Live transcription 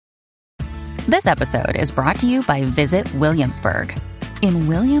This episode is brought to you by Visit Williamsburg. In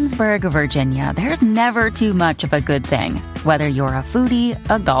Williamsburg, Virginia, there's never too much of a good thing. Whether you're a foodie,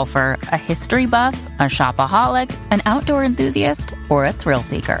 a golfer, a history buff, a shopaholic, an outdoor enthusiast, or a thrill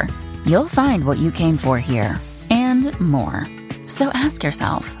seeker, you'll find what you came for here and more. So ask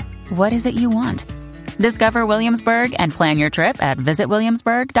yourself, what is it you want? Discover Williamsburg and plan your trip at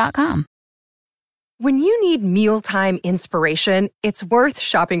visitwilliamsburg.com. When you need mealtime inspiration, it's worth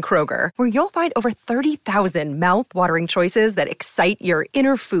shopping Kroger, where you'll find over 30,000 mouth-watering choices that excite your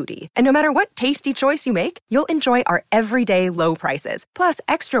inner foodie. And no matter what tasty choice you make, you'll enjoy our everyday low prices, plus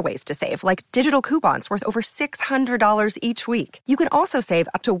extra ways to save, like digital coupons worth over $600 each week. You can also save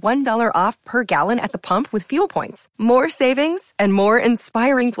up to $1 off per gallon at the pump with fuel points. More savings and more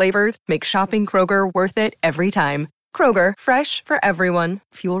inspiring flavors make shopping Kroger worth it every time. Kroger, fresh for everyone.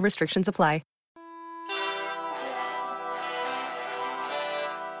 Fuel restrictions apply.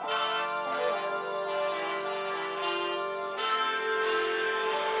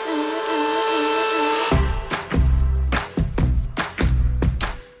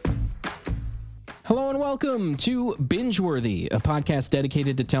 Hello and welcome to Bingeworthy, a podcast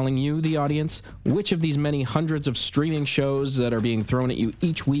dedicated to telling you, the audience, which of these many hundreds of streaming shows that are being thrown at you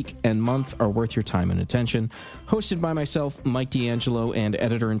each week and month are worth your time and attention. Hosted by myself, Mike D'Angelo, and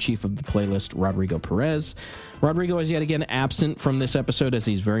editor-in-chief of the playlist, Rodrigo Perez. Rodrigo is yet again absent from this episode as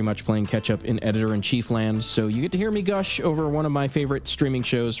he's very much playing catch-up in editor-in-chief land, so you get to hear me gush over one of my favorite streaming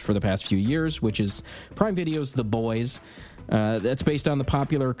shows for the past few years, which is Prime Video's The Boys. That's based on the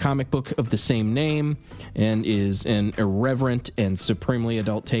popular comic book of the same name and is an irreverent and supremely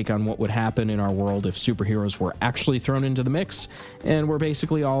adult take on what would happen in our world if superheroes were actually thrown into the mix and were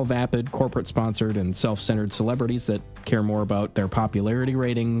basically all vapid, corporate-sponsored, and self-centered celebrities that care more about their popularity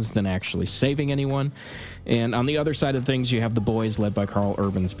ratings than actually saving anyone. And on the other side of things, you have the boys led by Carl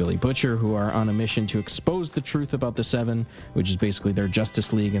Urban's Billy Butcher, who are on a mission to expose the truth about the Seven, which is basically their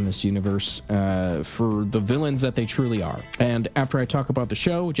Justice League in this universe, for the villains that they truly are. And after I talk about the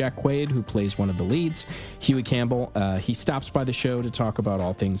show, Jack Quaid, who plays one of the leads, Huey Campbell, he stops by the show to talk about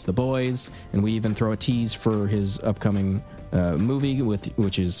all things The Boys, and we even throw a tease for his upcoming movie,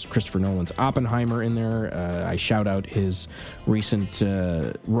 which is Christopher Nolan's Oppenheimer in there. I shout out his recent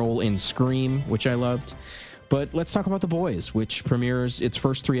role in Scream, which I loved. But let's talk about The Boys, which premieres its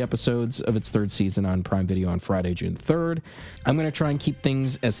first 3 episodes of its 3rd season on Prime Video on Friday, June 3rd. I'm going to try and keep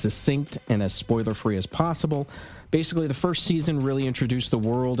things as succinct and as spoiler-free as possible. Basically, the first season really introduced the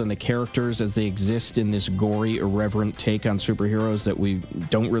world and the characters as they exist in this gory, irreverent take on superheroes that we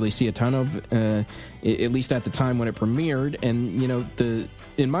don't really see a ton of, at least at the time when it premiered. And, you know,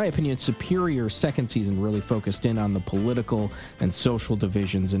 in my opinion, superior second season really focused in on the political and social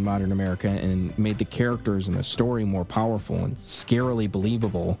divisions in modern America and made the characters and the story more powerful and scarily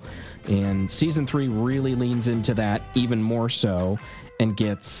believable. And season 3 really leans into that even more so, and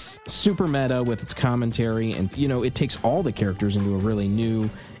gets super meta with its commentary, and, you know, it takes all the characters into a really new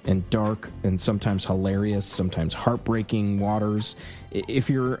and dark and sometimes hilarious, sometimes heartbreaking waters. If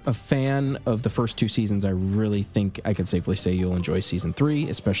you're a fan of the first 2 seasons, I really think I can safely say you'll enjoy season 3,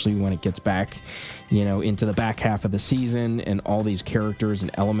 especially when it gets back, you know, into the back half of the season and all these characters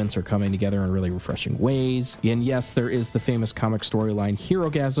and elements are coming together in really refreshing ways. And yes, there is the famous comic storyline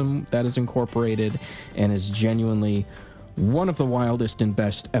Herogasm that is incorporated and is genuinely one of the wildest and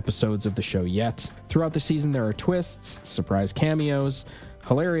best episodes of the show yet. Throughout the season, there are twists, surprise cameos,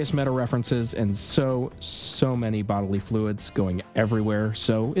 hilarious meta references, and so many bodily fluids going everywhere.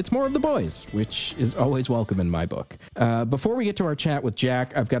 So it's more of The Boys, which is always welcome in my book. Before we get to our chat with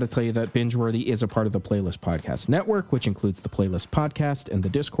Jack, I've got to tell you that Bingeworthy is a part of the Playlist Podcast Network, which includes the Playlist Podcast and the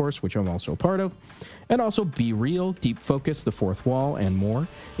Discourse, which I'm also a part of, and also Be Real, Deep Focus, The Fourth Wall, and more.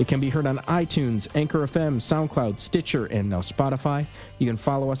 It can be heard on iTunes, Anchor FM, SoundCloud, Stitcher, and now Spotify. You can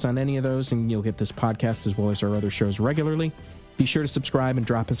follow us on any of those, and you'll get this podcast as well as our other shows regularly. Be sure to subscribe and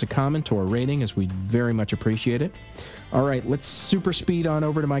drop us a comment or a rating, as we'd very much appreciate it. All right, let's super speed on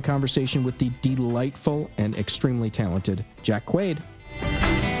over to my conversation with the delightful and extremely talented Jack Quaid.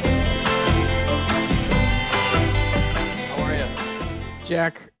 How are you?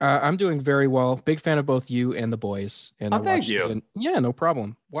 Jack, I'm doing very well. Big fan of both you and The Boys. And thank you. Yeah, no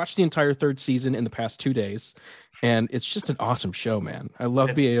problem. Watched the entire 3rd season in the past 2 days, and it's just an awesome show, man. I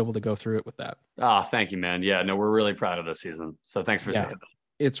love being able to go through it with that. Oh, thank you, man. Yeah, no, we're really proud of this season. So thanks for saying that.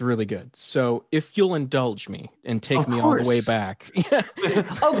 It's really good. So if you'll indulge me and take me all the way back.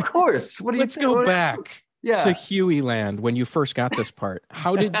 Of course. Let's go back to Huey Land when you first got this part.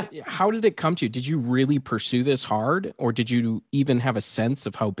 How did it come to you? Did you really pursue this hard, or did you even have a sense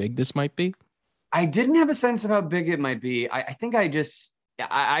of how big this might be? I didn't have a sense of how big it might be. I think I just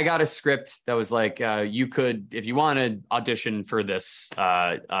I got a script that was like, you could, if you wanted, audition for this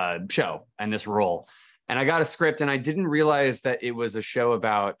show and this role. And I got a script, and I didn't realize that it was a show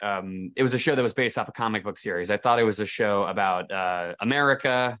about, it was a show that was based off a comic book series. I thought it was a show about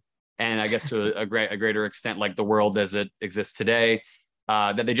America, and I guess to a greater extent, like the world as it exists today,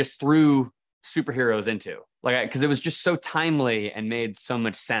 that they just threw superheroes into, like, because it was just so timely and made so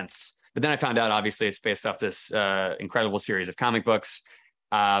much sense. But then I found out, obviously, it's based off this incredible series of comic books.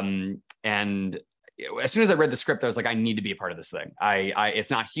 And as soon as I read the script, I was like, I need to be a part of this thing. I if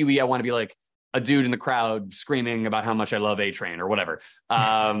not Huey, I want to be like a dude in the crowd screaming about how much I love A-Train or whatever.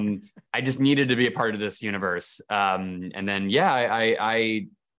 I just needed to be a part of this universe. And then, yeah, I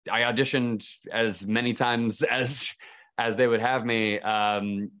auditioned as many times as they would have me.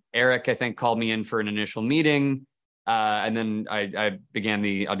 Eric, I think, called me in for an initial meeting. And then I began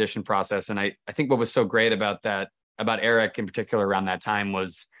the audition process. And I think what was so great about Eric in particular around that time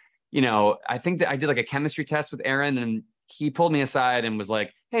was, I think that I did like a chemistry test with Aaron, and he pulled me aside and was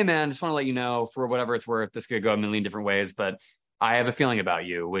like, hey man, just want to let you know, for whatever it's worth, this could go a million different ways, but I have a feeling about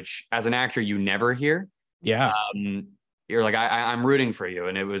you, which as an actor, you never hear. Yeah. You're like, I'm rooting for you.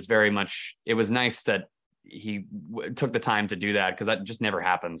 And it was nice that he took the time to do that, because that just never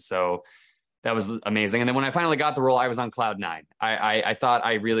happens. So that was amazing. And then when I finally got the role, I was on cloud nine. I thought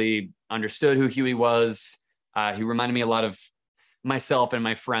I really understood who Huey was. He reminded me a lot of myself and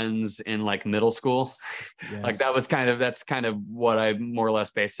my friends in like middle school. Yes. Like that's kind of what I more or less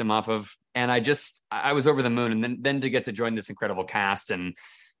based him off of. And I was over the moon. And then to get to join this incredible cast and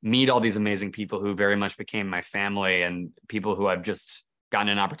meet all these amazing people who very much became my family, and people who I've just gotten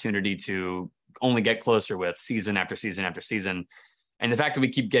an opportunity to only get closer with season after season after season. And the fact that we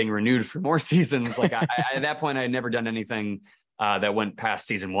keep getting renewed for more seasons, like I at that point, I had never done anything that went past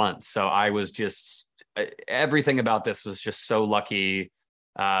season one. So I was just, everything about this was just so lucky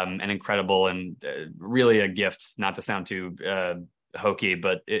and incredible, and really a gift, not to sound too hokey,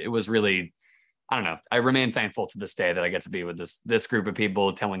 but it was really, I don't know. I remain thankful to this day that I get to be with this group of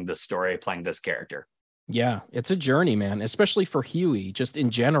people telling this story, playing this character. Yeah, it's a journey, man, especially for Huey, just in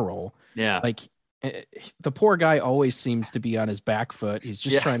general. Yeah. Like, the poor guy always seems to be on his back foot. He's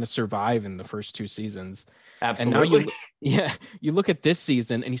just trying to survive in the first two seasons. Absolutely. And now you look at this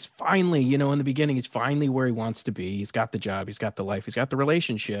season, and he's finally, in the beginning, he's finally where he wants to be. He's got the job, he's got the life, he's got the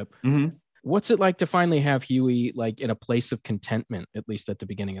relationship. Mm-hmm. What's it like to finally have Huey like in a place of contentment, at least at the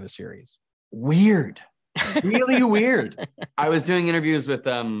beginning of the series? Weird. Really weird. I was doing interviews with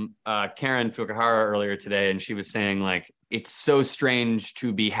Karen Fukuhara earlier today, and she was saying like, it's so strange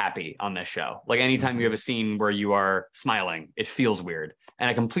to be happy on this show. Like anytime you have a scene where you are smiling, it feels weird. And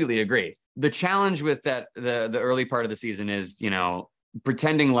I completely agree. The challenge with that, the early part of the season is,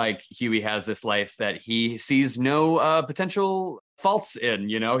 pretending like Huey has this life that he sees no potential faults in,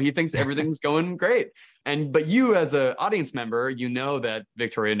 he thinks everything's going great. But you as an audience member, that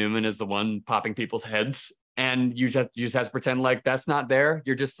Victoria Newman is the one popping people's heads, and you just have to pretend like that's not there.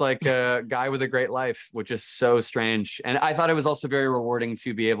 You're just like a guy with a great life, which is so strange. And I thought it was also very rewarding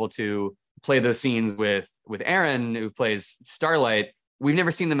to be able to play those scenes with Aaron, who plays Starlight. We've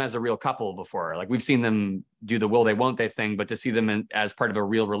never seen them as a real couple before. Like we've seen them do the will they won't they thing, but to see them as part of a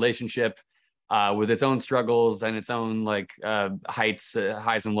real relationship with its own struggles and its own like highs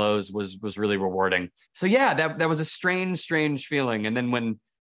and lows was really rewarding. So yeah, that was a strange feeling. And then when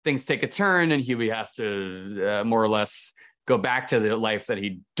things take a turn and Huey has to more or less go back to the life that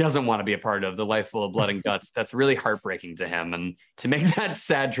he doesn't want to be a part of, the life full of blood and guts, that's really heartbreaking to him. And to make that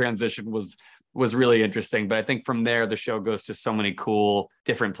sad transition was really interesting. But I think from there, the show goes to so many cool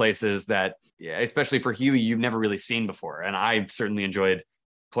different places that, especially for Huey, you've never really seen before. And I certainly enjoyed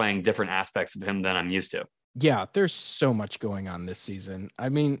playing different aspects of him than I'm used to. Yeah, there's so much going on this season. I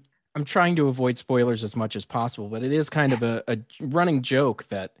mean, I'm trying to avoid spoilers as much as possible, but it is kind of a running joke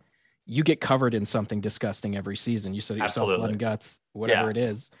that you get covered in something disgusting every season. You said it yourself, blood and guts, whatever it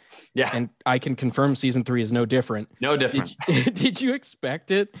is. Yeah. And I can confirm season 3 is no different. No different. Did you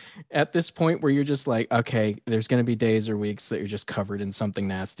expect it at this point where you're just like, okay, there's going to be days or weeks that you're just covered in something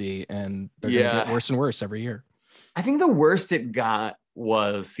nasty, and they're going to get worse and worse every year? I think the worst it got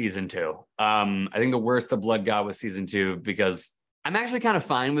was season 2. I think the worst the blood got was season 2, because I'm actually kind of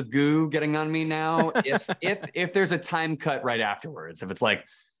fine with goo getting on me now. If there's a time cut right afterwards, if it's like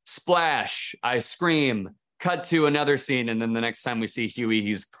splash, I scream, cut to another scene, and then the next time we see Huey,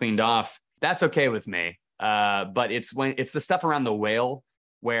 he's cleaned off, that's okay with me. But it's the stuff around the whale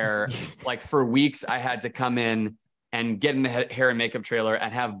where like for weeks I had to come in and get in the hair and makeup trailer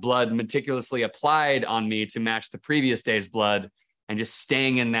and have blood meticulously applied on me to match the previous day's blood. and just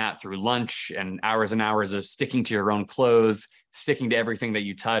staying in that through lunch and hours of sticking to your own clothes, sticking to everything that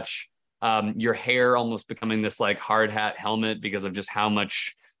you touch. Your hair almost becoming this like hard hat helmet because of just how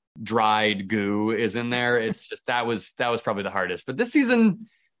much dried goo is in there. It's just that was probably the hardest. But this season,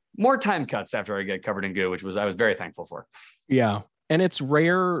 more time cuts after I get covered in goo, which I was very thankful for. Yeah. And it's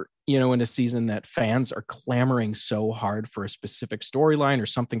rare, in a season that fans are clamoring so hard for a specific storyline or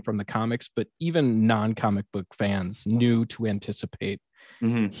something from the comics, but even non-comic book fans knew to anticipate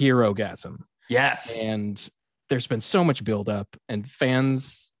Hero-gasm. Yes. And there's been so much buildup, and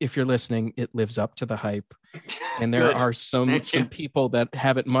fans, if you're listening, it lives up to the hype. And there are some people that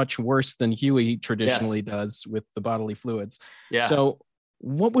have it much worse than Huey traditionally does with the bodily fluids. Yeah. So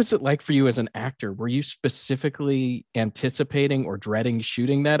what was it like for you as an actor? Were you specifically anticipating or dreading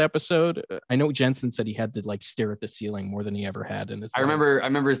shooting that episode? I know Jensen said he had to like stare at the ceiling more than he ever had in his life. I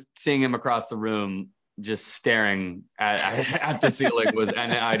remember seeing him across the room just staring at the ceiling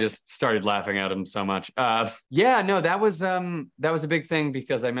and I just started laughing at him so much. That was a big thing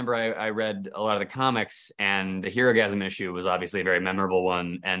because I remember I read a lot of the comics, and the Hero-gasm issue was obviously a very memorable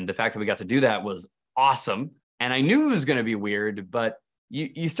one. And the fact that we got to do that was awesome. And I knew it was going to be weird, but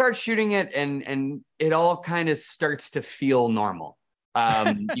you start shooting it and it all kind of starts to feel normal.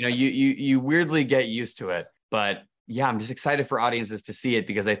 You weirdly get used to it, but yeah, I'm just excited for audiences to see it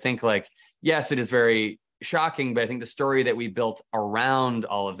because I think like, yes, it is very shocking, but I think the story that we built around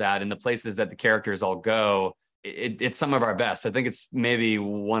all of that and the places that the characters all go, it's some of our best. I think it's maybe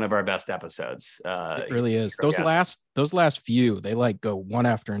one of our best episodes. It really is. Those last few, they like go one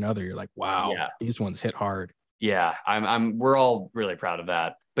after another. You're like, wow, these ones hit hard. Yeah, we're all really proud of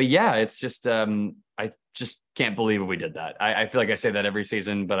that. But yeah, it's just I just can't believe we did that. I feel like I say that every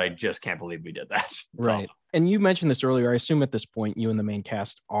season, but I just can't believe we did that. It's right. Awesome. And you mentioned this earlier. I assume at this point you and the main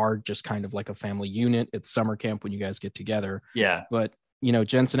cast are just kind of like a family unit. It's summer camp when you guys get together. Yeah. But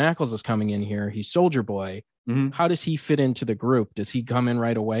Jensen Ackles is coming in here. He's Soldier Boy. Mm-hmm. How does he fit into the group? Does he come in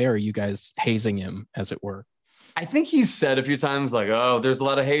right away, or are you guys hazing him, as it were? I think he's said a few times like, oh, there's a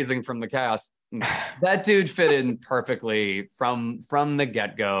lot of hazing from the cast. That dude fit in perfectly from the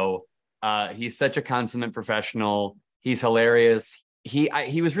get-go. He's such a consummate professional. He's hilarious.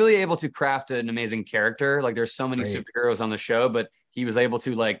 He was really able to craft an amazing character. Like there's so many superheroes on the show, but he was able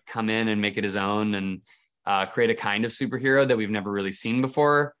to like come in and make it his own and create a kind of superhero that we've never really seen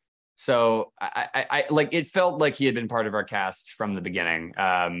before. So I like, it felt like he had been part of our cast from the beginning.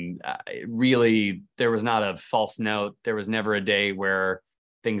 Really, there was not a false note. There was never a day where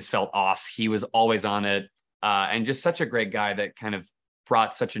things felt off. He was always on it, and just such a great guy that kind of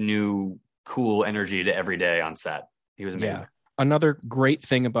brought such a new, cool energy to every day on set. He was amazing. Yeah. Another great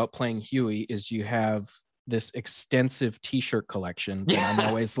thing about playing Huey is you have this extensive T-shirt collection. Yeah. I'm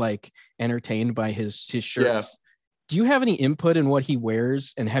always like entertained by his shirts. Yeah. Do you have any input in what he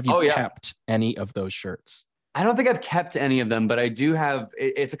wears, and have you kept any of those shirts? I don't think I've kept any of them, but I do have.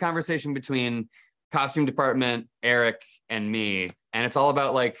 It's a conversation between costume department, Eric, and me, and it's all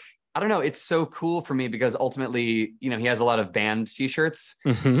about like, I don't know. It's so cool for me because ultimately, he has a lot of band T-shirts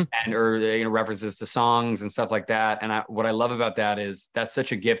or references to songs and stuff like that. And what I love about that is that's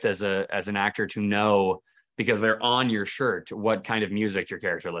such a gift as an actor to know, because they're on your shirt, what kind of music your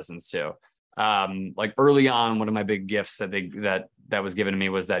character listens to. Like early on, one of my big gifts that was given to me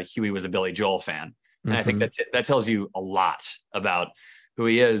was that Huey was a Billy Joel fan, and I think that tells you a lot about who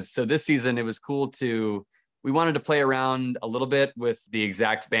he is. So this season, it was cool we wanted to play around a little bit with the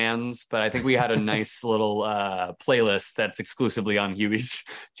exact bands, but I think we had a nice little playlist that's exclusively on Huey's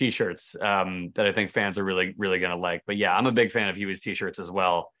T-shirts that I think fans are really, really going to like. But yeah, I'm a big fan of Huey's T-shirts as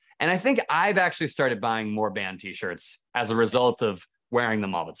well. And I think I've actually started buying more band T-shirts as a result of wearing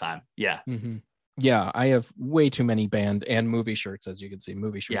them all the time. Yeah. Mm-hmm. Yeah, I have way too many band and movie shirts, as you can see,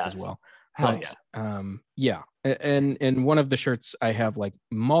 movie shirts as well. But, yeah. And one of the shirts I have like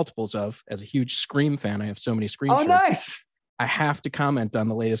multiples of, as a huge Scream fan. I have so many Scream shirts. Oh, nice. I have to comment on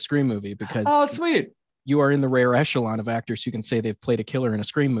the latest Scream movie because sweet. You are in the rare echelon of actors who can say they've played a killer in a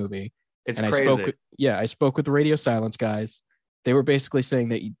Scream movie. It's crazy. I spoke with the Radio Silence guys. They were basically saying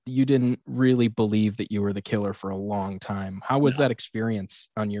that you didn't really believe that you were the killer for a long time. How was that experience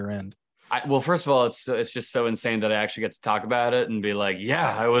on your end? Well, first of all, it's just so insane that I actually get to talk about it and be like,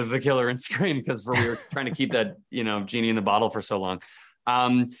 yeah, I was the killer in Scream, because we were trying to keep that, genie in the bottle for so long.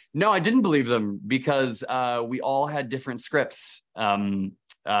 No, I didn't believe them because we all had different scripts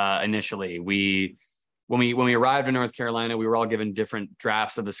initially. When we arrived in North Carolina, we were all given different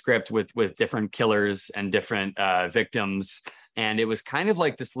drafts of the script with different killers and different victims. And it was kind of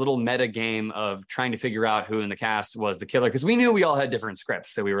like this little meta game of trying to figure out who in the cast was the killer, because we knew we all had different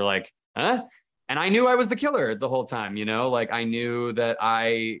scripts. So we were like, huh? And I knew I was the killer the whole time, you know, like I knew that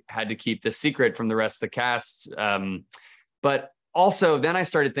I had to keep this secret from the rest of the cast. But also then I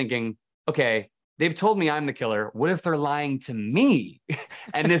started thinking, okay, they've told me I'm the killer. What if they're lying to me?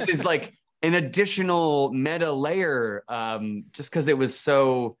 And this is like an additional meta layer, just because it was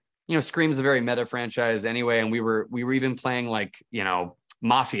so, you know, Scream's a very meta franchise anyway. And we were even playing like, you know,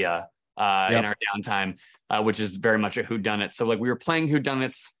 Mafia in our downtime, which is very much a whodunit. So like we were playing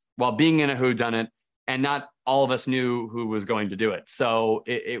whodunits while being in a whodunit, and not all of us knew who was going to do it. So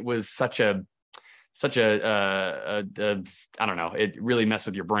it was such a I don't know, it really messed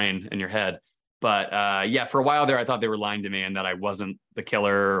with your brain and your head. But yeah, for a while there, I thought they were lying to me and that I wasn't the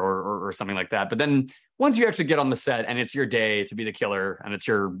killer or something like that. But then once you actually get on the set and it's your day to be the killer and it's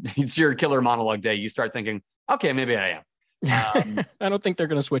your killer monologue day, you start thinking, okay, maybe I am. I don't think they're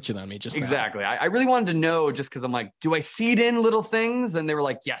going to switch it on me just exactly. now. I really wanted to know, just because I'm like, do I seed in little things? And they were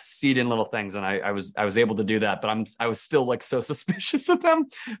like, yes, seed in little things. And I was able to do that, but I was still like so suspicious of them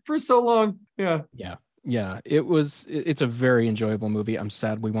for so long. Yeah. It's a very enjoyable movie. I'm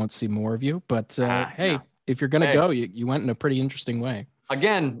sad we won't see more of you, but hey, no. If you're going to go, you went in a pretty interesting way.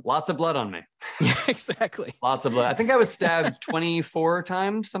 Again, lots of blood on me. Yeah, exactly. Lots of blood. I think I was stabbed 24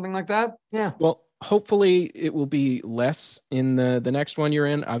 times, something like that. Yeah. Well, hopefully it will be less in the next one you're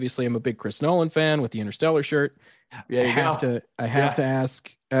in. Obviously, I'm a big Chris Nolan fan with the Interstellar shirt. I have to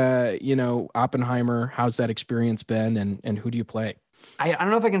ask, you know, Oppenheimer, how's that experience been, and who do you play? I don't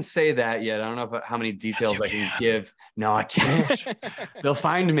know if I can say that yet. I don't know how many details I can give. No, I can't. They'll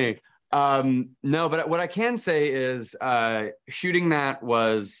find me. No, but what I can say is shooting that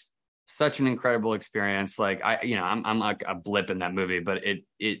was such an incredible experience. Like I'm like a blip in that movie, but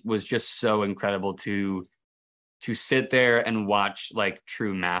it was just so incredible to sit there and watch like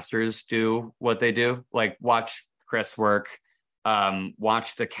true masters do what they do. Like watch Chris work,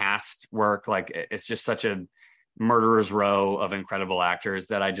 watch the cast work. Like it's just such a murderer's row of incredible actors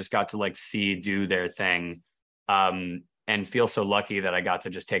that I just got to like see do their thing, and feel so lucky that I got to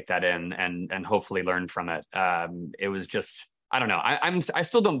just take that in and hopefully learn from it. It was just, I don't know. I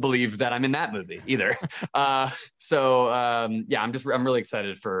still don't believe that I'm in that movie either. Yeah, I'm really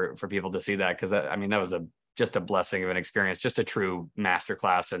excited for people to see that, because that was just a blessing of an experience, just a true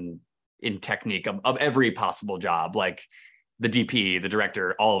masterclass in technique of every possible job. Like the DP, the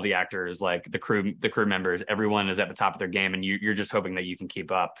director, all of the actors, like the crew members, everyone is at the top of their game, and you're just hoping that you can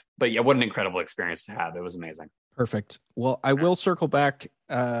keep up. But yeah, what an incredible experience to have. It was amazing. Perfect. Well, I will circle back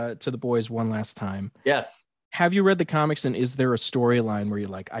to The Boys one last time. Yes. Have you read the comics, and is there a storyline where you're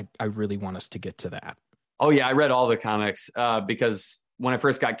like, I really want us to get to that? Oh yeah, I read all the comics because when I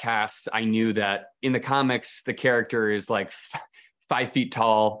first got cast, I knew that in the comics, the character is like 5 feet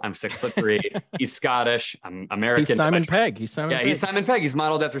tall. I'm 6'3". He's Scottish. I'm American. He's Simon Pegg. He's Simon Pegg. He's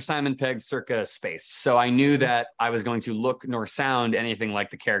modeled after Simon Pegg circa Space. So I knew that I was going to look nor sound anything like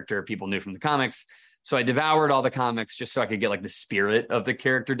the character people knew from the comics. So I devoured all the comics just so I could get like the spirit of the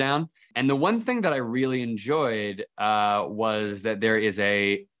character down. And the one thing that I really enjoyed was that there's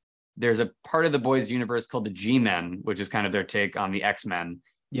a part of the Boys universe called the G-Men, which is kind of their take on the X-Men.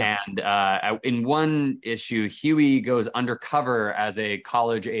 Yeah. And in one issue, Huey goes undercover as a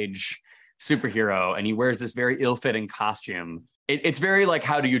college-age superhero, and he wears this very ill-fitting costume. It's very like,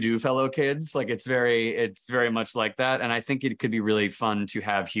 how do you do, fellow kids? Like it's very much like that. And I think it could be really fun to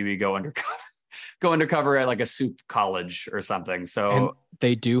have Huey go undercover at like a soup college or something. So and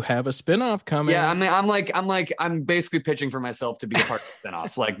they do have a spinoff coming. Yeah, I'm basically pitching for myself to be a part of the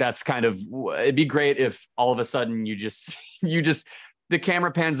spinoff. Like that's kind of, it'd be great if all of a sudden you just the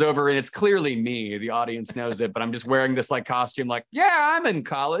camera pans over and it's clearly me. The audience knows it, but I'm just wearing this like costume. Like, yeah, I'm in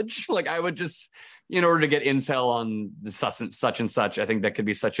college. Like I would just, in order to get intel on the such and such, I think that could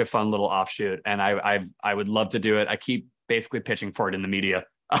be such a fun little offshoot. And I would love to do it. I keep basically pitching for it in the media.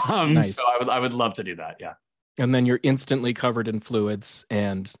 Nice. So I would love to do that. Yeah. And then you're instantly covered in fluids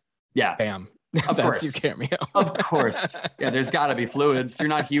and yeah, bam. Of That's course. your cameo. Of course. Yeah. There's gotta be fluids. You're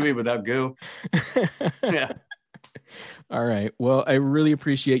not Huey without goo. Yeah. All right. Well, I really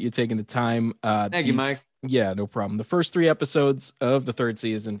appreciate you taking the time. Thank you, Mike. Yeah, no problem. The first 3 episodes of the 3rd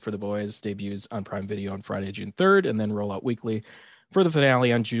season for The Boys debuts on Prime Video on Friday, June 3rd, and then roll out weekly for the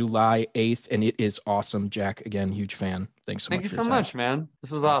finale on July 8th. And it is awesome. Jack, again, huge fan. Thanks so much. Thank you so much, man.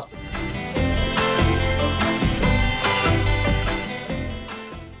 This was awesome.